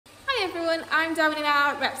everyone, I'm down in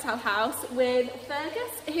our reptile house with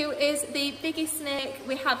Fergus, who is the biggest snake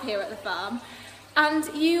we have here at the farm.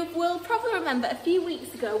 And you will probably remember a few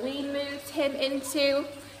weeks ago we moved him into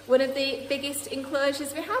one of the biggest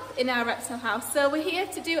enclosures we have in our reptile house. So we're here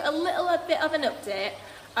to do a little bit of an update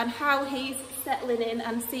on how he's settling in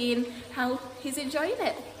and seeing how he's enjoying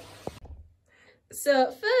it.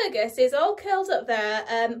 So Fergus is all curled up there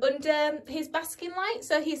under his basking light,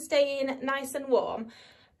 so he's staying nice and warm.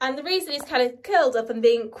 And the reason he's kind of curled up and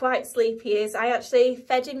being quite sleepy is I actually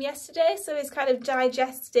fed him yesterday, so he's kind of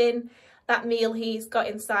digesting that meal he's got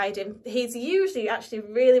inside him. He's usually actually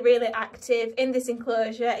really active in this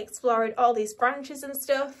enclosure, exploring all these branches and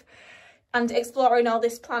stuff and exploring all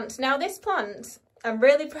this plant. Now this plant I'm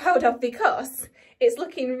really proud of because it's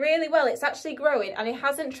looking really well. It's actually growing and he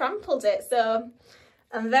hasn't trampled it, so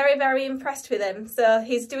I'm very impressed with him. So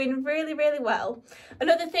he's doing really well.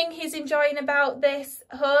 Another thing he's enjoying about this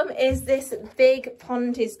home is this big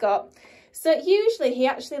pond he's got. So usually he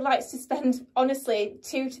actually likes to spend, honestly,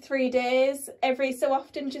 2 to 3 days every so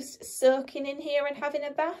often just soaking in here and having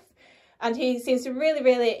a bath. And he seems to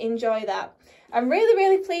really enjoy that. I'm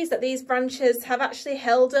really pleased that these branches have actually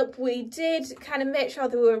held up. We did kind of make sure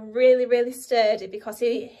they were really sturdy because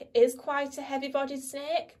he is quite a heavy-bodied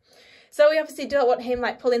snake. So we obviously don't want him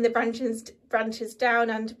like pulling the branches down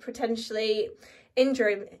and potentially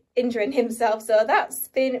injuring himself. So that's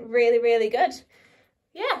been really good.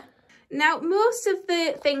 Yeah. Now, most of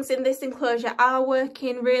the things in this enclosure are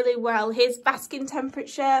working really well. His basking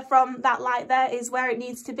temperature from that light there is where it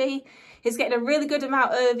needs to be. He's getting a really good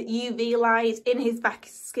amount of UV light in his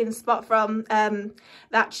basking spot from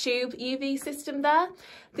that tube UV system there.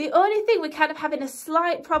 The only thing we're kind of having a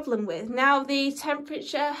slight problem with, now the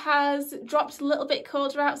temperature has dropped a little bit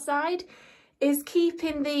colder outside, is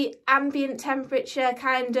keeping the ambient temperature,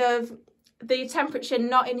 kind of the temperature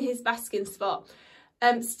not in his basking spot,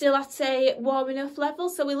 still at a warm enough level.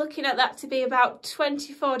 So we're looking at that to be about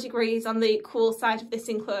 24 degrees on the cool side of this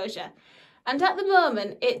enclosure. And at the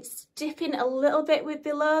moment it's dipping a little bit with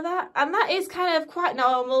below that, and that is kind of quite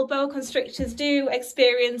normal. Boa constrictors do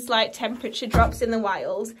experience like temperature drops in the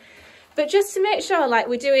wild, but just to make sure like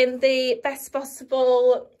we're doing the best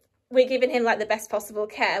possible, we're giving him like the best possible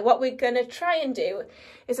care, what we're going to try and do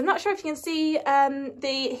is, I'm not sure if you can see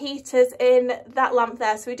the heaters in that lamp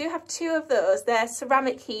there. So we do have 2 of those. They're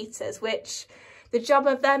ceramic heaters, which the job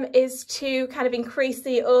of them is to kind of increase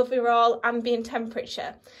the overall ambient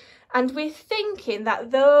temperature. And we're thinking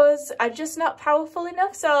that those are just not powerful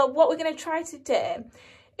enough. So what we're going to try to do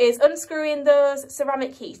is unscrewing those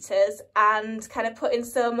ceramic heaters and kind of putting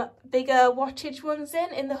some bigger wattage ones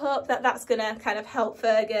in the hope that that's going to kind of help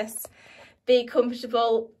Fergus be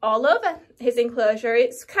comfortable all over his enclosure.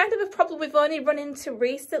 It's kind of a problem we've only run into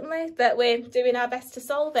recently, but we're doing our best to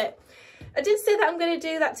solve it. I did say that I'm going to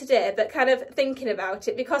do that today, but kind of thinking about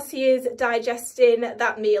it, because he is digesting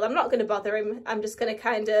that meal, I'm not going to bother him. I'm just going to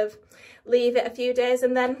kind of leave it a few days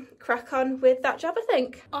and then crack on with that job, I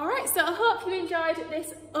think. All right, so I hope you enjoyed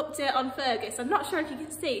this update on Fergus. I'm not sure if you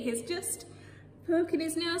can see, he's just poking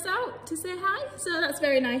his nose out to say hi. So that's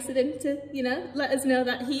very nice of him to, you know, let us know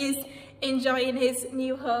that he is enjoying his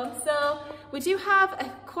new home. So we do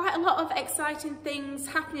have quite a lot of exciting things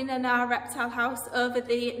happening in our reptile house over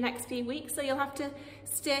the next few weeks, so you'll have to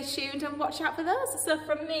stay tuned and watch out for those. So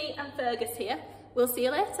from me and Fergus here, we'll see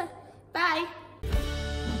you later. Bye.